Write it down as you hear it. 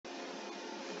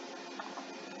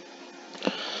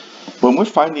when we're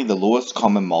finding the lowest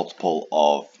common multiple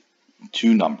of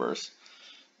two numbers,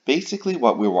 basically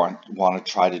what we want to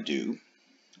try to do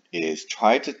is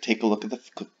try to take a look at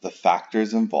the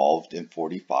factors involved in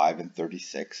 45 and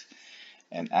 36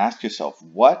 and ask yourself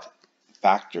what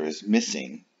factor is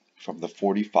missing from the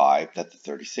 45 that the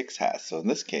 36 has. So in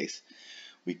this case,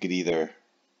 we could either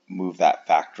move that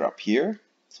factor up here,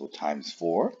 so times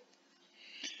 4,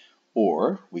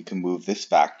 or we can move this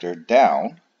factor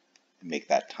down and make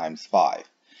that times 5.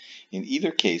 In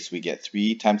either case, we get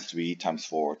 3 times 3 times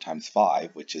 4 times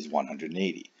 5, which is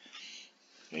 180.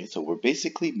 Okay, so we're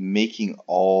basically making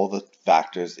all the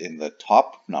factors in the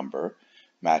top number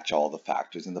match all the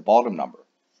factors in the bottom number.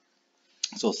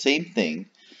 So same thing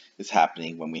is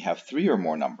happening when we have 3 or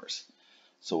more numbers.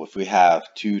 So if we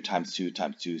have 2 times 2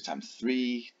 times 2 times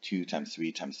 3, 2 times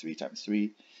 3 times 3 times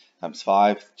 3 times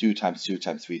 5, 2 times 2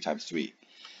 times 3 times 3.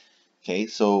 Okay,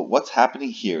 so what's happening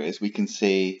here is we can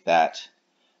say that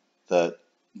the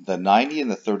 90 and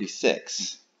the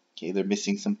 36, okay, they're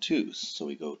missing some 2's. So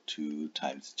we go 2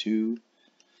 times 2.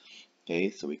 Okay,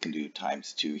 so we can do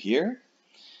times 2 here.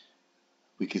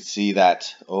 We could see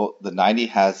that, oh, the 90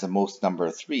 has the most number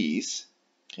of 3's.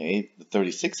 Okay, the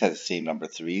 36 has the same number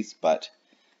of 3's, but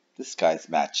this guy's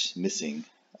missing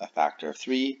a factor of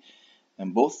 3,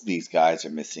 and both of these guys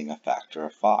are missing a factor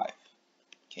of 5.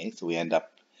 Okay, so we end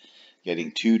up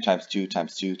getting 2 times 2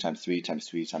 times 2 times 3 times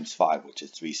 3 times 5, which is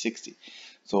 360.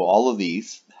 So all of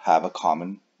these have a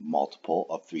common multiple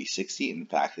of 360. In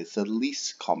fact, it's the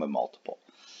least common multiple.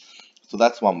 So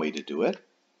that's one way to do it.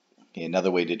 Okay, another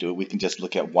way to do it, we can just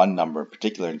look at one number in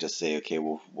particular and just say, okay,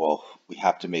 well we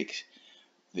have to make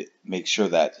sure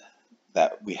that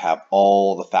we have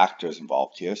all the factors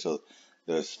involved here. So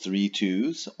there's 3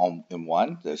 2's in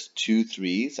one, there's 2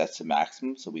 3's, that's the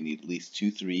maximum, so we need at least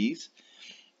 2 3's.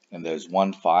 And there's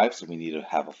 1 5, so we need to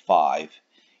have a 5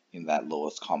 in that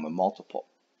lowest common multiple.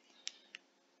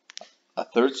 A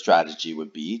third strategy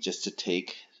would be just to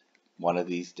take one of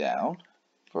these down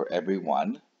for every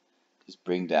one. Just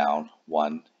bring down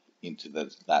 1 into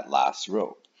that last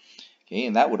row. Okay,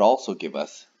 and that would also give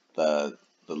us the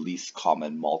least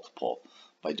common multiple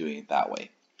by doing it that way.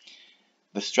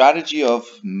 The strategy of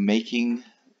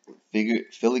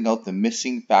filling out the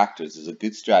missing factors is a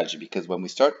good strategy, because when we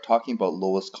start talking about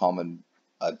lowest common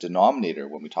denominator,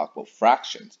 when we talk about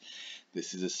fractions,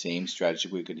 this is the same strategy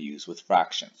we're going to use with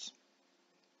fractions.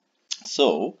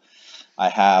 So I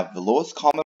have the lowest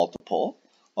common multiple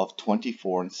of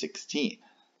 24 and 16.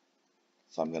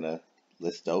 So I'm going to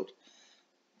list out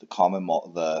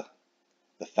the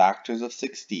factors of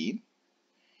 16.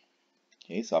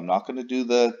 Okay, so I'm not going to do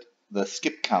the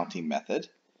skip counting method.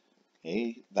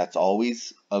 Okay, that's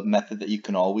always a method that you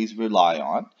can always rely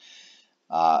on.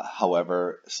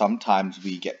 However, sometimes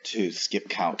we get to skip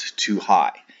count too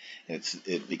high, and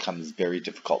it becomes very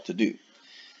difficult to do.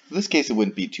 In this case, it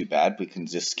wouldn't be too bad. We can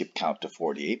just skip count to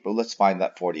 48, but let's find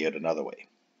that 48 another way.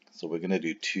 So we're going to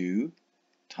do 2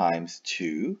 times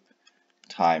 2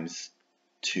 times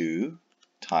 2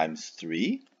 times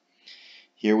 3.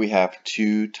 Here we have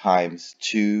 2 times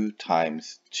 2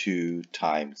 times 2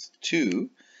 times 2.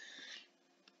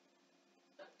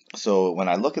 So when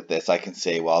I look at this, I can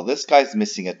say, well, this guy's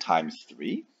missing a times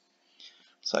 3.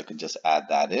 So I can just add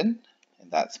that in, and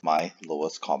that's my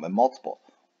lowest common multiple.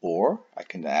 Or I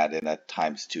can add in a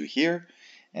times 2 here,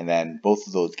 and then both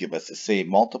of those give us the same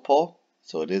multiple.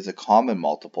 So it is a common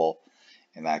multiple,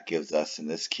 and that gives us, in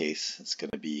this case, it's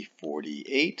going to be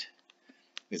 48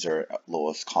 is our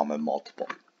lowest common multiple.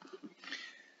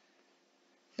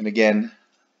 And again,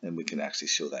 and we can actually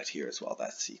show that here as well.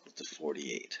 That's equal to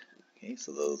 48. Okay,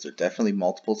 so those are definitely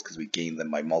multiples because we gained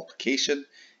them by multiplication,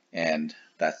 and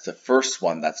that's the first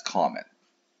one that's common.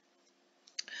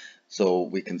 So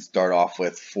we can start off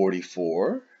with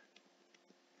 44,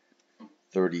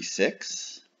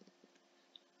 36,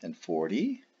 and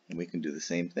 40, and we can do the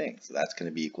same thing. So that's going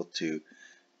to be equal to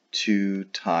 2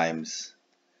 times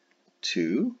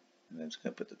 2, and I'm just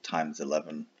going to put the times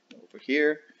 11 over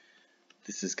here.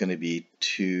 This is going to be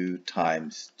 2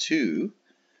 times 2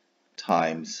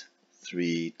 times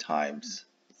 3 times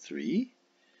 3.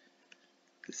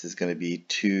 This is going to be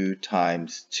 2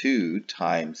 times 2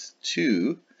 times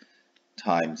 2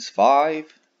 times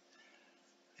 5.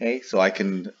 Okay, so I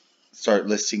can start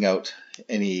listing out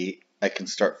I can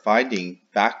start finding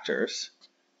factors.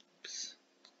 Oops,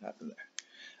 what happened there?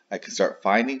 I can start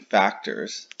finding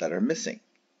factors that are missing.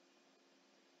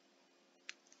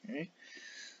 Okay,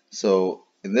 so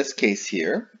in this case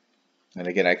here, and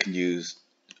again I can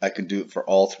do it for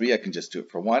all three. I can just do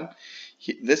it for one.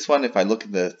 This one, if I look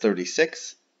at the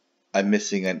 36, I'm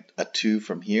missing a 2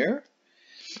 from here.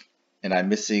 and I'm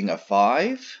missing a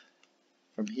 5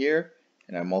 from here,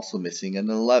 and I'm also missing an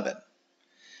 11.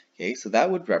 Okay, so that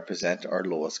would represent our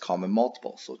lowest common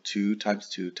multiple. So 2 times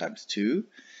 2 times 2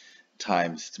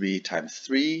 times 3 times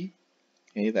 3.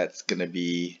 Okay, that's going to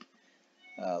be,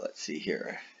 let's see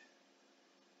here,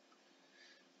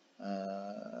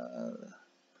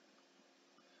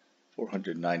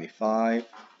 495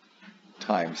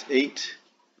 times 8.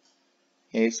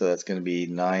 Okay, so that's going to be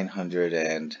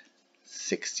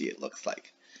 960, it looks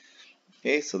like.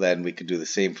 Okay, so then we could do the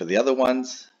same for the other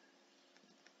ones.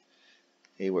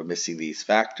 Okay, we're missing these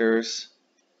factors.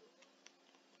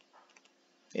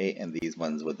 Okay, and these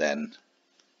ones would then,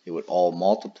 it would all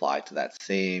multiply to that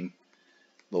same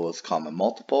lowest common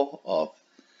multiple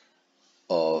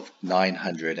of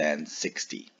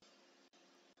 960.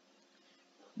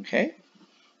 Okay,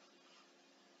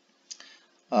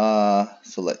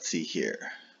 so let's see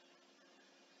here.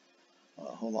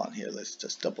 Hold on here, let's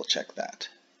just double check that.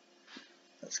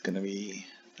 That's going to be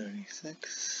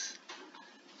 36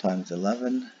 times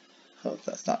 11. Oh,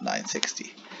 that's not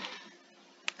 960.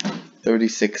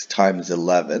 36 times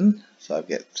 11. So I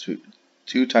get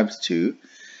 2 times 2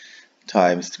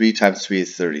 times 3 times 3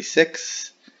 is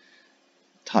 36.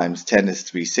 Times 10 is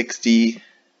 360.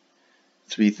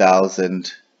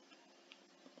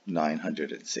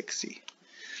 3,960.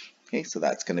 Okay, so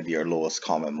that's going to be our lowest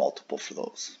common multiple for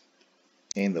those.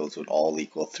 Okay, and those would all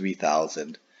equal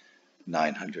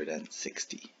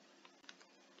 3,960.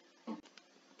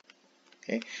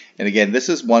 Okay, and again, this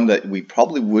is one that we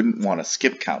probably wouldn't want to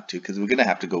skip count to because we're going to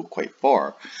have to go quite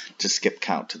far to skip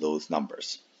count to those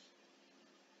numbers.